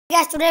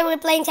Guys, today we're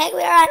playing tag.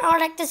 We are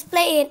on Arctic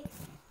display it.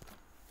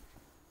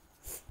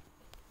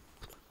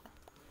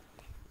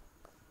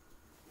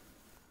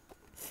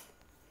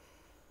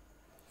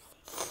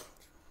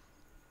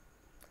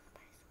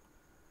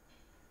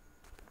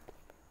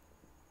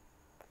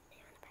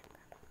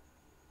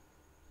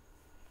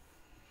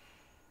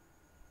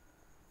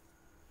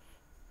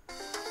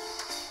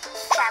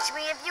 Catch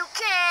me if you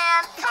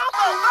can!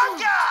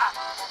 Cowabunga!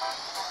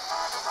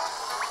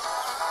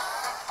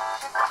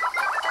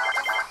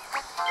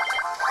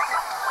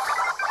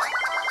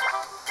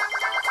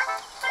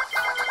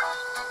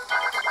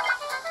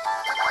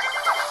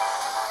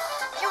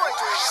 You are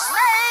doing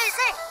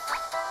amazing!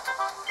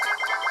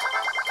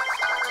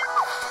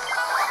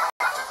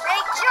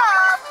 Great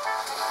job!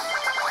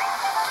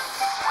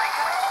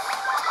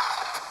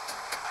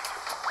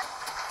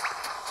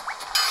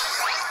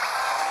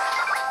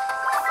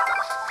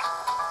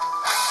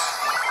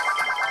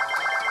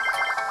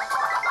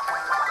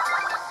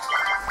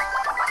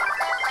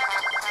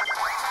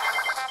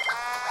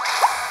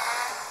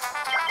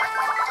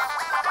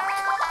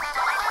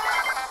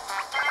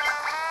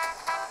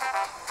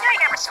 I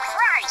have a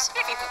surprise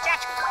if you can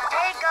catch me.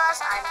 Hey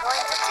Gus, I'm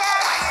going to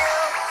tag you.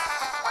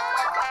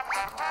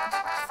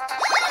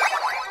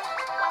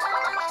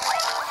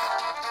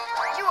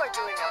 You are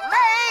doing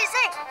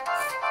amazing.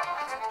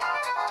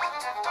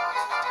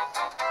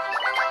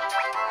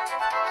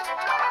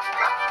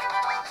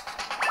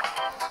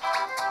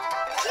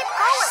 Keep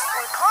going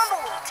or Combo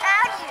will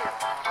tag you.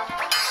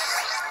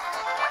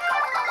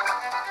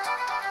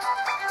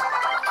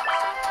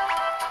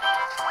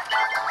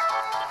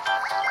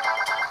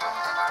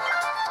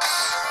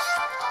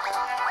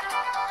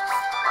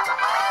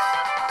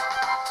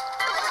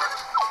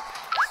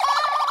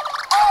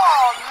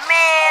 Oh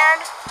man!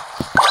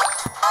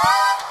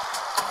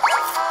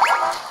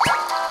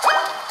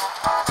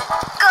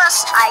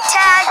 Gus, I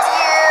tagged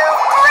you.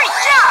 Great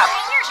job!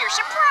 Here's your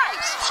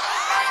surprise.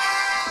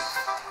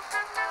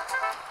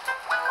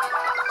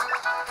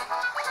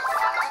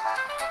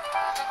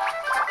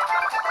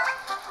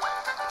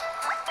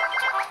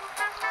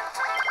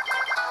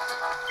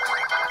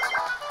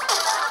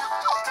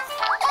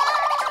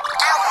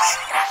 Ouch!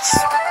 That's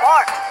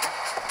smart.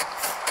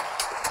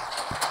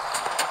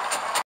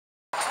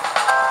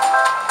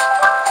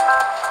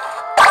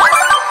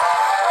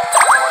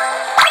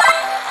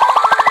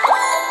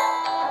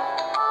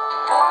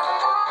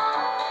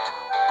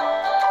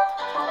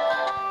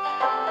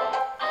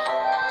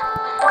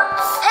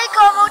 Hey,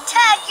 Como,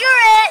 tag,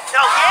 you're it!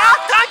 Oh yeah?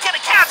 I'm gonna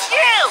catch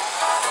you!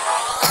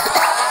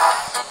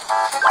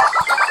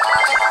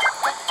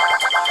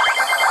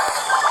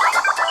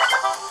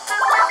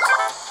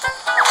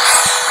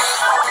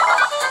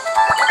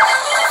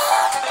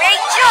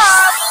 Great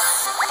job!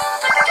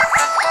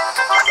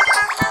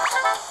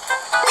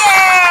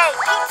 Yay!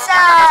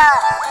 Pizza!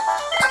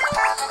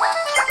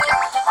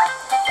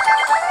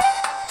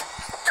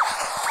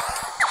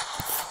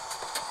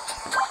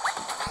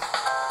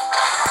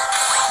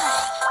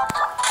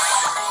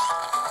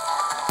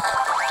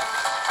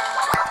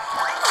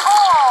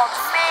 Oh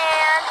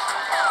man!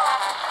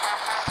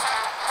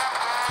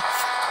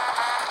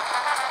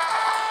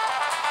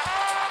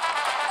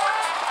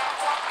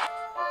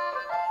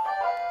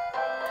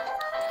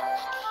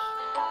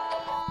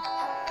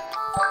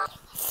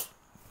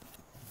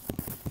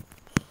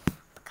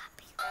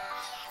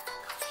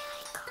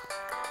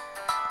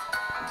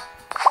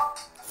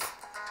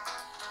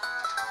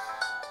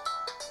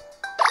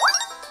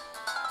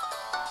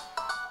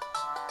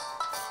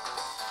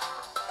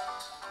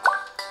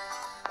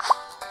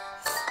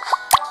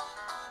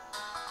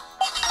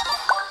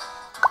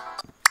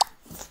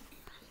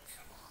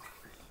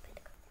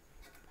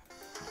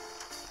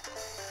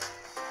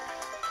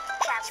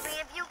 Catch me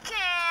if you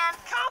can!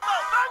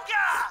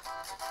 Cowabunga!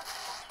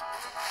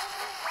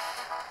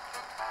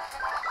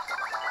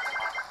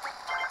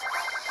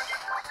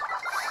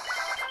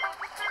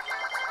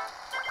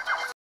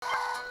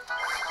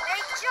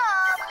 Great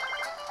job!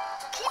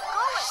 Keep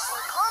going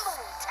or Combo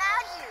will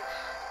tag you.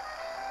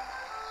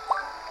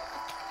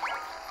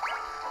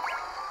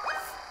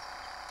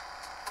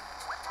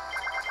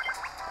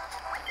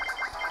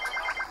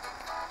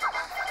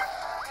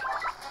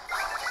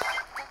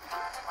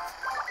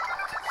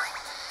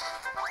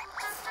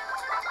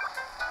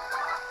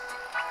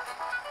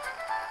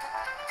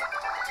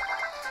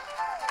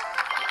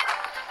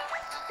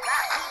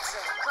 That pizza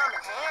will come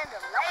in handy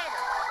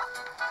later.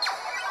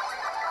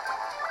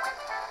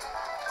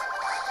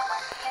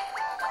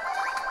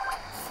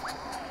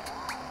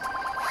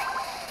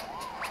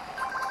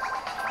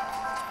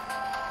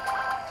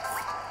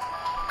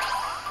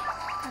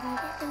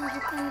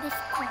 Tunjukkan di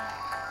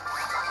screen.